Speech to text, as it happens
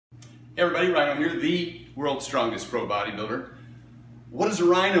Hey everybody, Rhino here, the world's strongest pro bodybuilder. What does a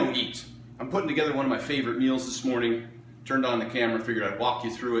rhino eat? I'm putting together one of my favorite meals this morning. Turned on the camera, figured I'd walk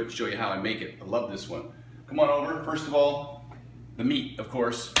you through it, show you how I make it. I love this one. Come on over. First of all, the meat, of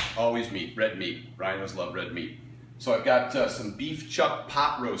course. Always meat, red meat. Rhinos love red meat. So I've got some beef chuck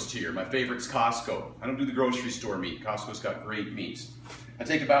pot roast here. My favorite's Costco. I don't do the grocery store meat. Costco's got great meats. I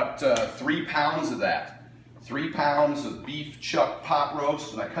take about 3 pounds of that. 3 pounds of beef chuck pot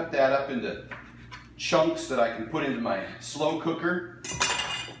roast, and I cut that up into chunks that I can put into my slow cooker.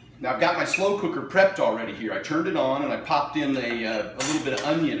 Now I've got my slow cooker prepped already here. I turned it on and I popped in a little bit of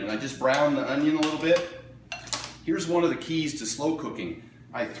onion, and I just browned the onion a little bit. Here's one of the keys to slow cooking.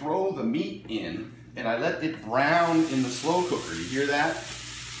 I throw the meat in and I let it brown in the slow cooker. You hear that?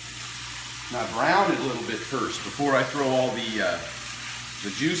 Now brown it a little bit first before I throw all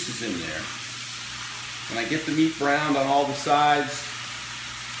the juices in there. And I get the meat browned on all the sides.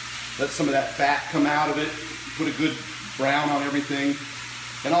 Let some of that fat come out of it. Put a good brown on everything.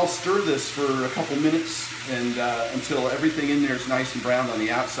 And I'll stir this for a couple minutes and until everything in there is nice and browned on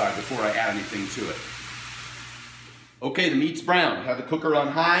the outside before I add anything to it. Okay, the meat's browned. Have the cooker on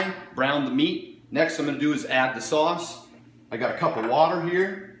high, brown the meat. Next I'm going to do is add the sauce. I got a cup of water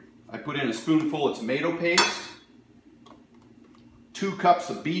here. I put in a spoonful of tomato paste. 2 cups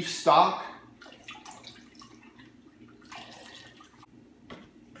of beef stock.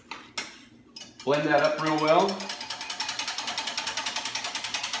 Blend that up real well.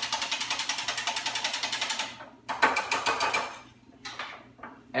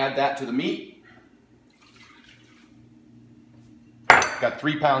 Add that to the meat. Got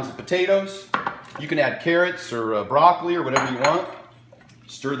 3 pounds of potatoes. You can add carrots or broccoli or whatever you want.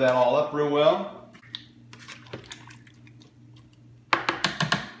 Stir that all up real well.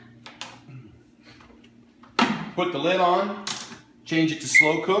 Put the lid on. Change it to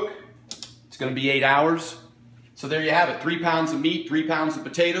slow cook. It's going to be 8 hours. So there you have it. 3 pounds of meat, 3 pounds of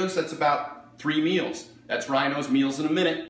potatoes. That's about 3 meals. That's Rhino's Meals in a Minute.